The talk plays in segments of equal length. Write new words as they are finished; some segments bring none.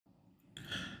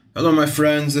Hello my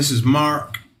friends, this is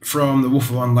Mark from the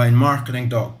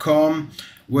wolfofonlinemarketing.com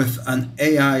with an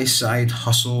AI side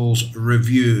hustles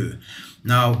review.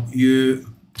 Now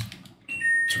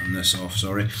turn this off,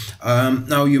 sorry.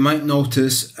 Now you might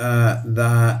notice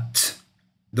that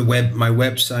my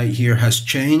website here has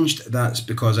changed. That's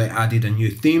because I added a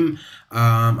new theme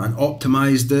and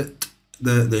optimized it.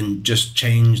 Then just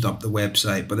changed up the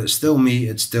website, but it's still me,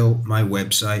 it's still my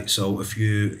website. So if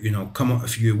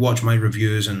if you watch my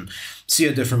reviews and see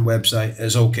a different website,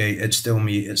 it's okay, it's still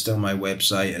me, it's still my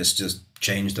website, it's just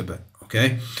changed a bit.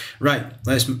 Okay, right,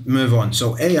 let's move on.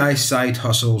 So AI side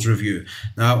hustles review.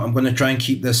 Now I'm going to try and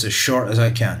keep this as short as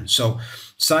I can. So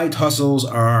side hustles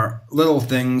are little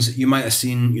things you might have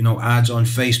seen, ads on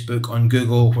Facebook, on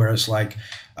Google, where it's like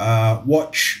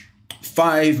watch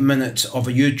 5 minutes of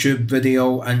a YouTube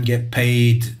video and get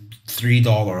paid $3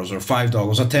 or $5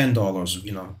 or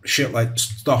 $10, shit like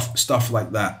stuff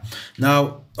like that.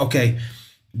 Now, okay,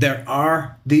 there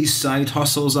are these side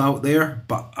hustles out there,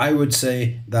 but I would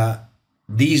say that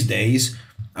these days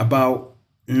about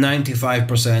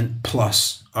 95%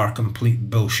 plus are complete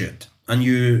bullshit. And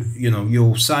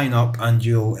you'll sign up and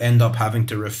you'll end up having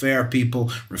to refer people,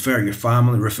 refer your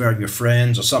family, refer your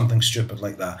friends, or something stupid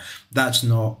like that. That's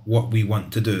not what we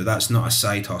want to do. That's not a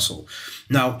side hustle.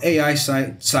 Now, AI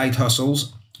side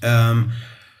hustles, there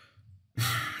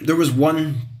was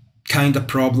one kind of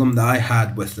problem that I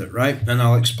had with it, right? And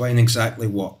I'll explain exactly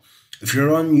what. If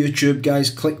you're on YouTube, guys,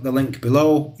 click the link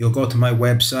below. You'll go to my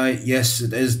website. Yes,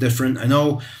 it is different, I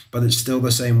know, but it's still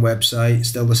the same website,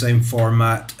 still the same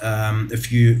format.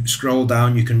 If you scroll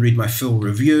down, you can read my full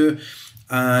review.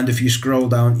 And if you scroll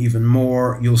down even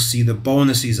more, you'll see the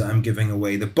bonuses that I'm giving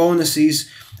away. The bonuses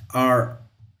are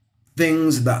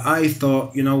things that I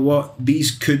thought, you know what, these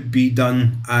could be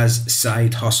done as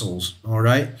side hustles, all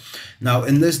right? Now,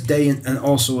 in this day, and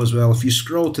also as well, if you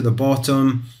scroll to the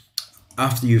bottom,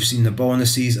 after you've seen the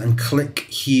bonuses and click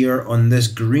here on this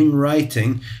green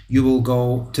writing, you will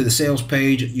go to the sales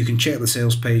page. You can check the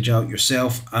sales page out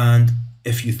yourself, and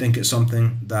if you think it's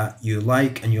something that you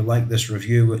like and you like this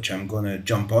review, which I'm going to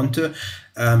jump onto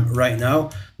right now,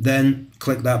 then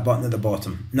click that button at the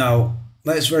bottom. Now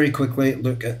let's very quickly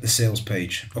look at the sales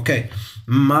page. Okay,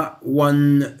 Mat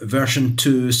 1 version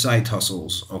 2 side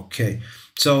hustles. Okay,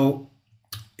 so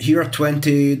here are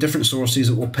 20 different sources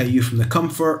that will pay you from the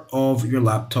comfort of your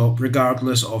laptop,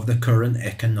 regardless of the current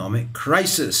economic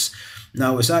crisis.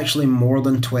 Now, it's actually more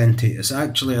than 20. It's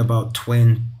actually about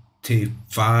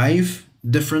 25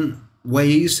 different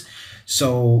ways.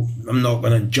 So I'm not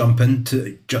going to jump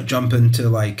into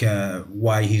like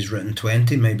why he's written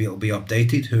 20. Maybe it'll be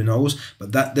updated. Who knows?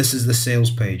 But this is the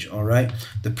sales page. All right.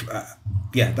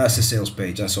 Yeah, that's the sales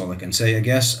page. That's all I can say, I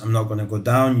guess. I'm not going to go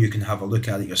down. You can have a look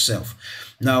at it yourself.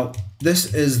 Now,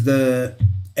 this is the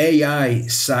AI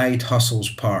side hustles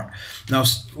part. Now,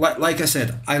 like I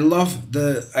said, I love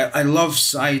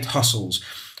side hustles.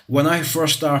 When I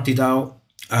first started out,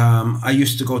 I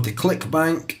used to go to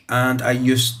ClickBank, and I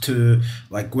used to,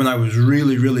 like, when I was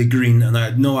really, really green and I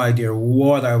had no idea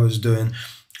what I was doing,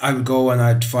 I would go and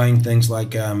I'd find things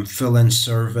like fill in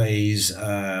surveys,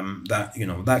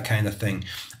 that kind of thing.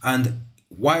 And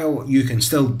while you can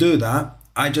still do that,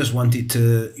 I just wanted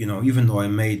to, even though I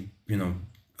made, $1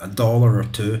 or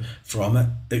 $2 from it,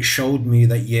 it showed me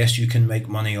that yes, you can make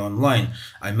money online.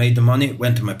 I made the money, it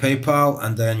went to my PayPal,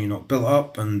 and then, built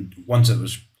up. And once it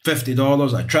was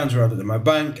 $50, I transferred it to my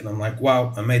bank, and I'm like,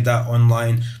 wow, I made that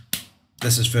online.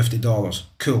 This is $50.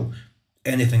 Cool.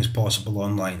 Anything's possible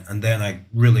online. And then I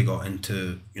really got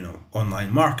into,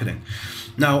 online marketing.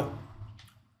 Now,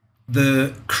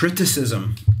 the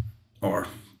criticism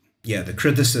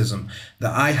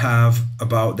that I have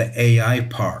about the AI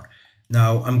part.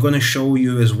 Now, I'm going to show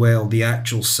you as well the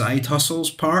actual side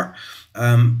hustles part.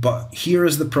 But here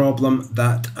is the problem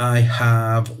that I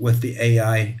have with the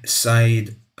AI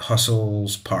side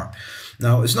hustles part.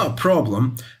 Now, it's not a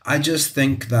problem. I just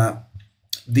think that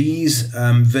these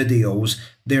videos,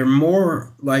 they're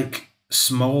more like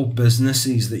small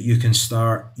businesses that you can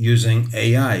start using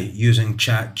AI, using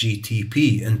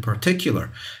ChatGPT in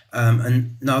particular.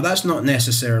 And now that's not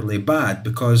necessarily bad,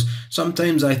 because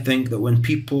sometimes I think that when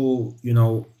people,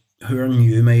 who are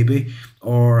new maybe,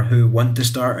 or who want to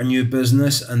start a new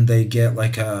business, and they get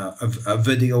like a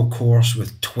video course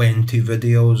with 20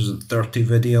 videos, 30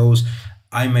 videos,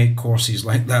 I make courses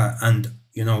like that, and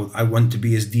I want to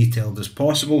be as detailed as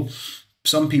possible.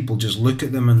 Some people just look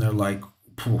at them and they're like,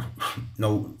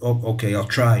 no, okay, I'll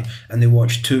try. And they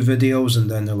watch 2 videos and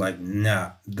then they're like,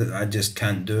 nah, I just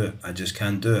can't do it. I just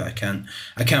can't do it. I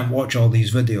can't watch all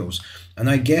these videos. And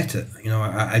I get it, you know,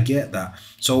 I get that.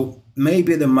 So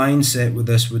maybe the mindset with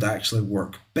this would actually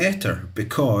work better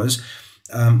because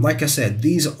like I said,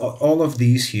 all of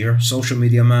these here, social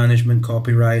media management,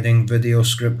 copywriting, video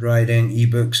script writing,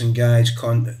 ebooks and guides,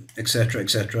 etc.,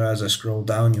 etc. As I scroll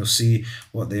down, you'll see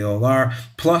what they all are.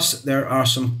 Plus, there are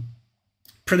some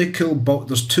pretty cool,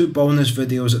 there's 2 bonus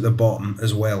videos at the bottom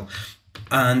as well.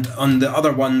 And on the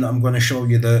other one, I'm going to show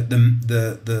you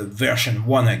the version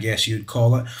 1, I guess you'd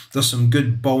call it. There's some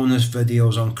good bonus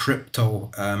videos on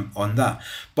crypto on that.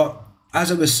 But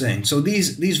as I was saying, so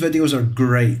these videos are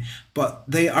great, but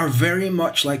they are very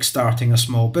much like starting a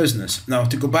small business. Now,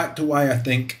 to go back to why I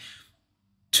think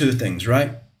 2 things,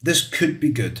 right? This could be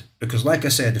good because, like I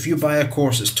said, if you buy a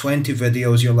course, it's 20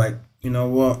 videos, you're like, you know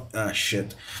what? Ah,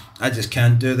 shit. I just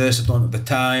can't do this. I don't have the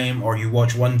time. Or you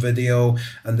watch one video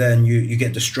and then you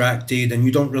get distracted and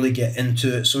you don't really get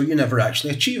into it. So you never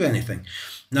actually achieve anything.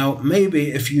 Now,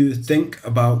 maybe if you think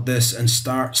about this and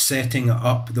start setting it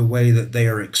up the way that they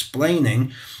are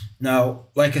explaining, now,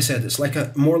 like I said, it's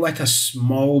like more like a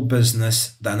small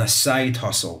business than a side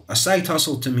hustle. A side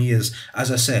hustle to me is,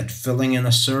 as I said, filling in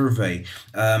a survey,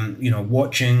 you know,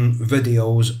 watching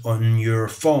videos on your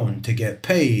phone to get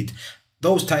paid.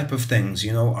 Those type of things,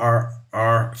 you know,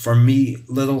 are for me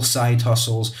little side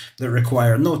hustles that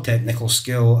require no technical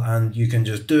skill, and you can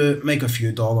just do it, make a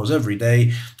few dollars every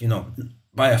day, you know.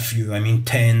 By a few, I mean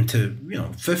 10 to, you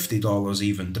know, $50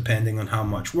 even, depending on how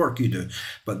much work you do.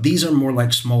 But these are more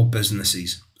like small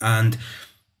businesses. And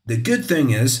the good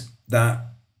thing is that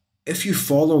if you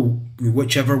follow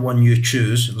whichever one you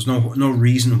choose, there's no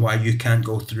reason why you can't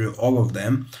go through all of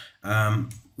them.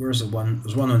 Where's the one?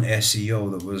 There's one on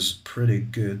SEO that was pretty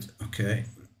good. Okay,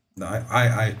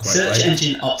 I quite search like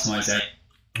engine optimization.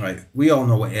 Right, we all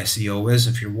know what SEO is.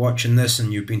 If you're watching this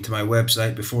and you've been to my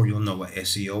website before, you'll know what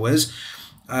SEO is.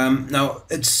 Now,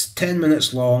 it's 10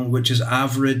 minutes long, which is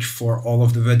average for all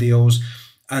of the videos.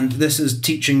 And this is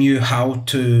teaching you how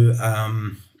to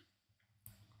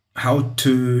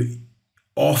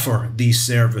offer these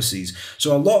services.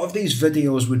 So a lot of these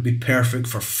videos would be perfect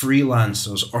for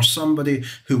freelancers or somebody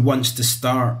who wants to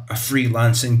start a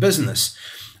freelancing business.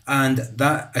 And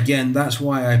that, again, that's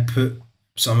why I put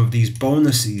some of these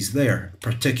bonuses there,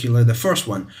 particularly the first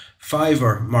one,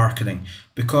 Fiverr marketing,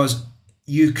 because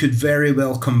you could very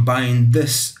well combine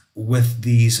this with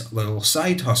these little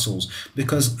side hustles,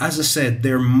 because as I said,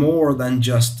 they're more than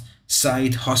just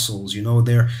side hustles, you know,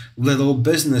 they're little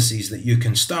businesses that you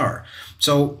can start.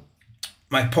 So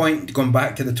my point, going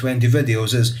back to the 20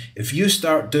 videos, is if you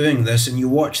start doing this and you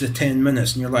watch the 10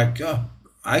 minutes and you're like, oh,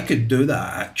 I could do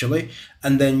that actually,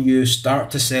 and then you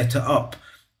start to set it up,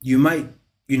 you might,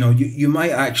 you know, you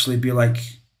might actually be like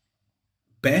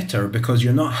better because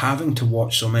you're not having to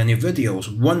watch so many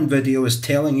videos. One video is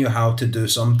telling you how to do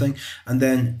something, and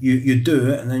then you do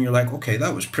it, and then you're like, okay,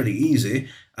 that was pretty easy.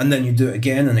 And then you do it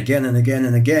again and again and again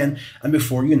and again. And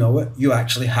before you know it, you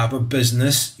actually have a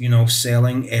business, you know,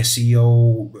 selling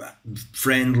SEO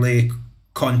friendly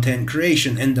content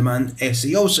creation, in-demand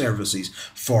SEO services,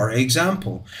 for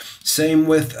example. Same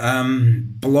with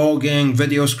blogging,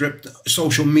 video script,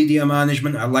 social media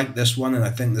management. I like this one, and I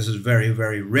think this is very,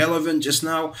 very relevant just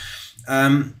now.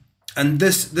 And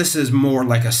this is more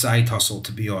like a side hustle,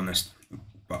 to be honest.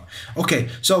 But okay,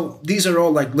 so these are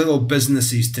all like little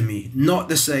businesses to me, not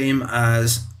the same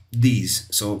as these.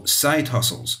 So side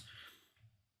hustles.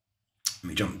 Let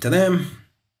me jump to them.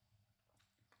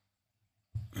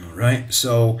 All right,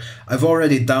 so I've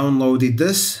already downloaded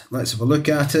this. Let's have a look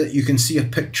at it. You can see a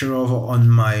picture of it on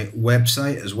my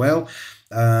website as well.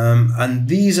 And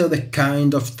these are the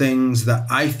kind of things that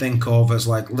I think of as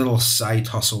like little side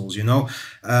hustles, you know.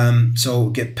 So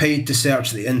get paid to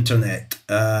search the internet,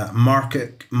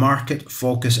 market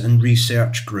focus and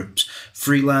research groups,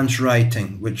 freelance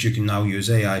writing, which you can now use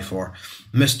AI for,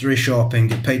 mystery shopping,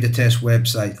 get paid to test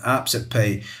website, apps that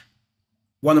pay.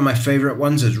 One of my favorite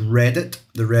ones is Reddit,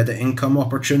 the Reddit income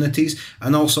opportunities.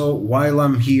 And also, while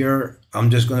I'm here,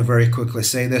 I'm just going to very quickly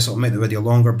say this. I'll make the video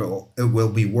longer, but it will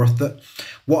be worth it.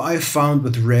 What I found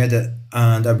with Reddit,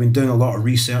 and I've been doing a lot of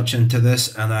research into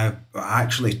this, and I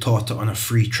actually taught it on a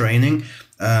free training.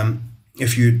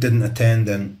 If you didn't attend,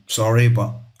 then sorry,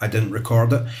 but I didn't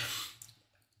record it.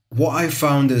 What I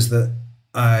found is that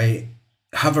I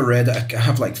have I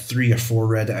have like 3 or 4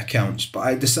 Reddit accounts, but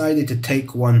I decided to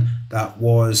take one that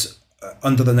was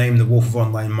under the name The Wolf of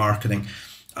Online Marketing,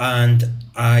 and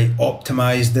I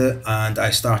optimized it, and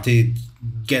I started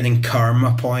getting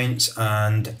karma points,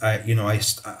 and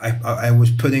I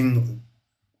was putting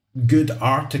good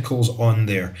articles on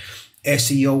there,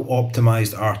 SEO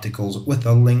optimized articles with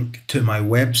a link to my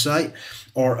website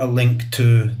or a link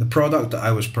to the product that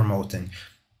I was promoting,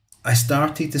 I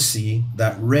started to see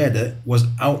that Reddit was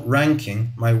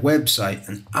outranking my website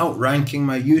and outranking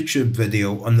my YouTube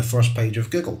video on the first page of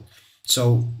Google.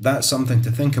 So that's something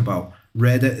to think about.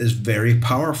 Reddit is very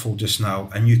powerful just now,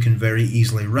 and you can very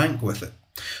easily rank with it.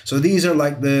 So these are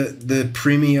like the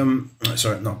premium,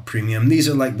 sorry, not premium, these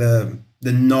are like the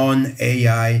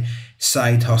non-AI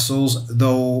side hustles,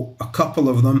 though a couple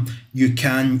of them you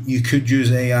could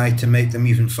use AI to make them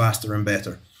even faster and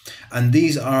better. And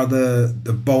these are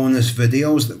the bonus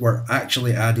videos that were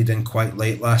actually added in quite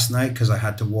late last night because I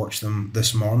had to watch them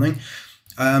this morning.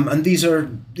 And these are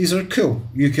cool.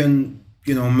 You can,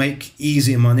 you know, make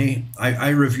easy money. I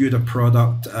reviewed a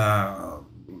product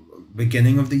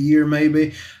beginning of the year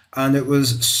maybe, and it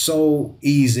was so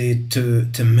easy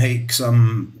to make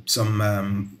some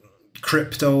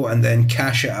crypto and then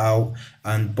cash it out,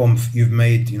 and boom, you've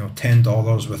made, you know,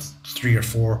 $10 with 3 or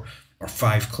 4 or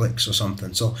 5 clicks or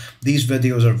something. So these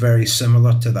videos are very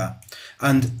similar to that,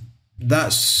 and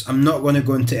that's, I'm not going to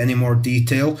go into any more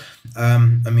detail. I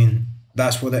mean,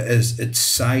 that's what it is. It's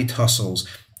side hustles.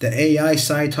 The AI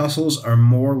side hustles are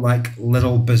more like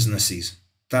little businesses.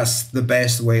 That's the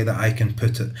best way that I can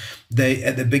put it. They,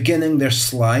 at the beginning, they're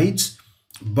slides,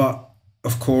 but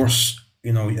of course,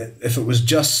 you know, if it was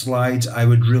just slides, I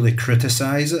would really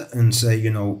criticize it and say, you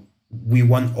know, we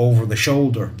want over the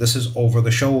shoulder. This is over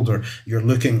the shoulder. You're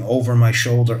looking over my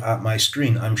shoulder at my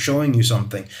screen. I'm showing you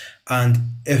something. And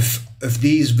if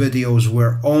these videos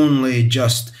were only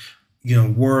just, you know,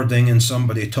 wording and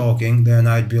somebody talking, then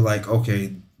I'd be like,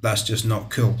 okay, that's just not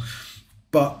cool.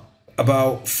 But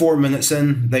about 4 minutes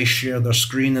in, they share their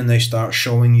screen and they start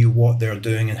showing you what they're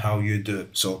doing and how you do it.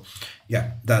 So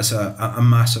yeah, that's a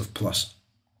massive plus.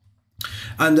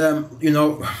 And you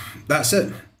know, that's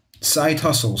it. Side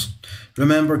hustles.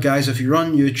 Remember guys, if you're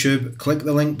on YouTube, click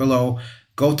the link below,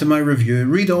 go to my review,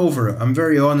 read over it. I'm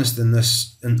very honest in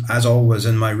this, and as always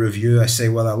in my review, I say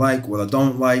what I like, what I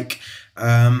don't like.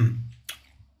 The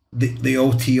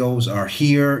OTOs are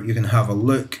here. You can have a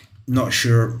look. Not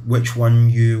sure which one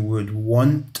you would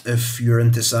want if you're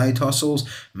into side hustles.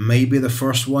 Maybe the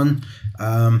first one.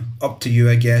 Up to you,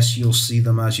 I guess. You'll see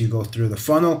them as you go through the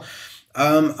funnel.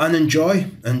 And enjoy.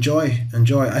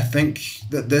 I think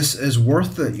that this is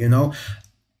worth it, you know.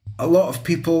 A lot of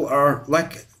people are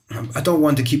like, I don't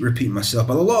want to keep repeating myself,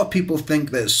 but a lot of people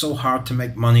think that it's so hard to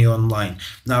make money online.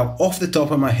 Now, off the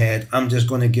top of my head, I'm just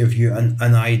going to give you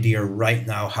an idea right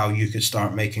now how you could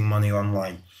start making money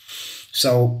online.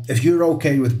 So if you're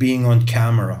okay with being on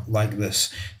camera like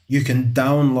this, you can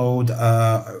download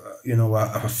you know,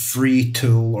 a free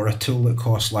tool, or a tool that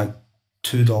costs like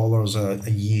 $2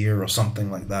 a year or something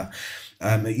like that.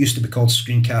 It used to be called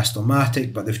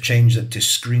Screencast-O-Matic, but they've changed it to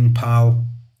ScreenPal,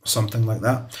 something like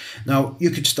that. Now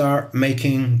you could start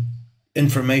making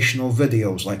informational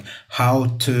videos, like how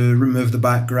to remove the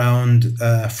background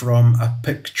from a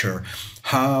picture,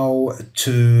 how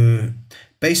to,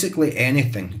 basically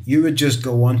anything. You would just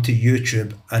go onto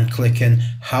YouTube and click in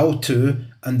how to,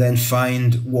 and then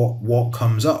find what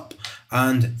comes up.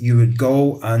 And you would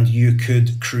go and you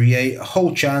could create a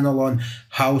whole channel on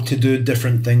how to do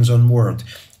different things on Word,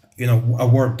 you know, a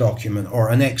Word document or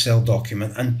an Excel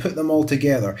document, and put them all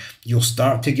together. The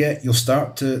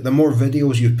more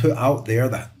videos you put out there,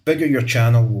 the bigger your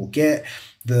channel will get.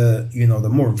 The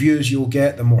more views you'll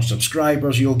get, the more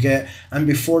subscribers you'll get, and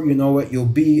before you know it, you'll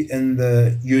be in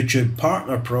the YouTube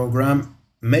partner program,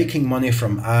 making money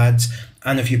from ads.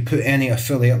 And if you put any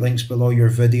affiliate links below your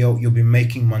video, you'll be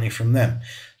making money from them.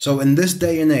 So in this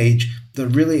day and age, there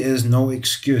really is no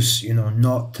excuse, you know,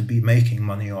 not to be making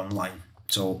money online.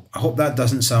 So I hope that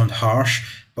doesn't sound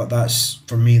harsh, but that's,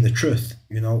 for me, the truth.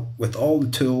 You know, with all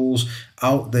the tools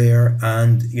out there,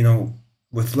 and, you know,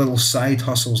 with little side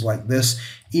hustles like this,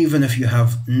 even if you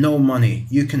have no money,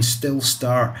 you can still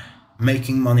start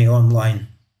making money online.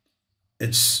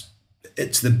 It's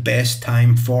the best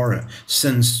time for it,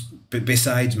 since,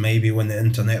 besides maybe when the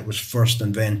internet was first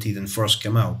invented and first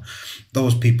came out.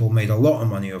 Those people made a lot of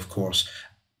money, of course.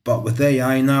 But with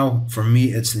AI now, for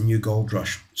me, it's the new gold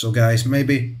rush. So guys,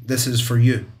 maybe this is for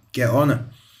you. Get on it.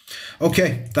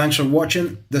 Okay, thanks for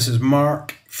watching. This is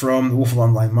Mark from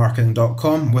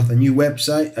wolfofonlinemarketing.com with a new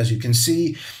website, as you can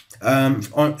see.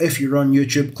 If you're on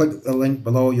YouTube, click the link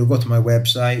below. You'll go to my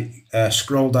website,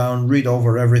 scroll down, read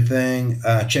over everything,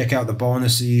 check out the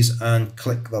bonuses, and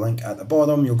click the link at the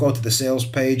bottom. You'll go to the sales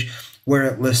page where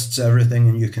it lists everything,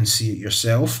 and you can see it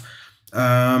yourself.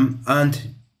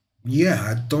 And yeah,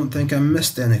 I don't think I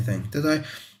missed anything, did I?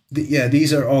 Yeah,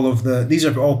 these are all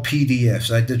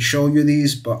PDFs. I did show you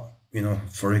these, but you know,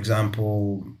 for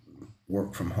example,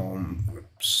 work from home.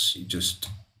 Whoops, you just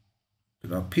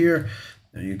put it up here.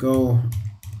 There you go.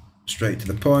 Straight to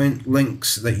the point,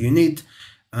 links that you need,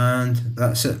 and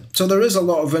that's it. So there is a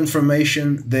lot of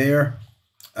information there.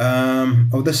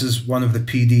 Oh, this is one of the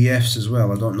PDFs as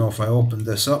well. I don't know if I opened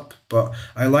this up, but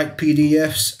I like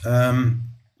PDFs.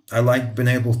 I like being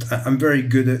able to, I'm very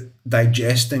good at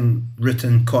digesting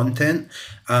written content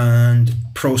and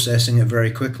processing it very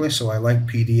quickly, so I like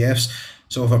PDFs.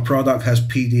 So if a product has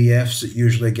PDFs, it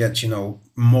usually gets, you know,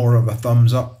 more of a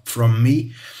thumbs up from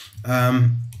me.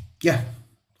 Yeah.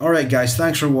 All right, guys,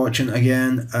 thanks for watching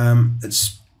again.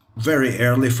 It's very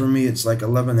early for me. It's like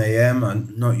 11 a.m.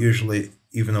 I'm not usually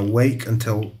even awake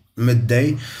until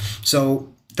midday.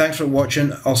 So thanks for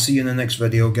watching. I'll see you in the next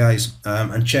video, guys.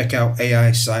 And check out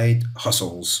AI Side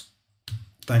Hustles.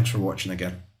 Thanks for watching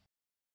again.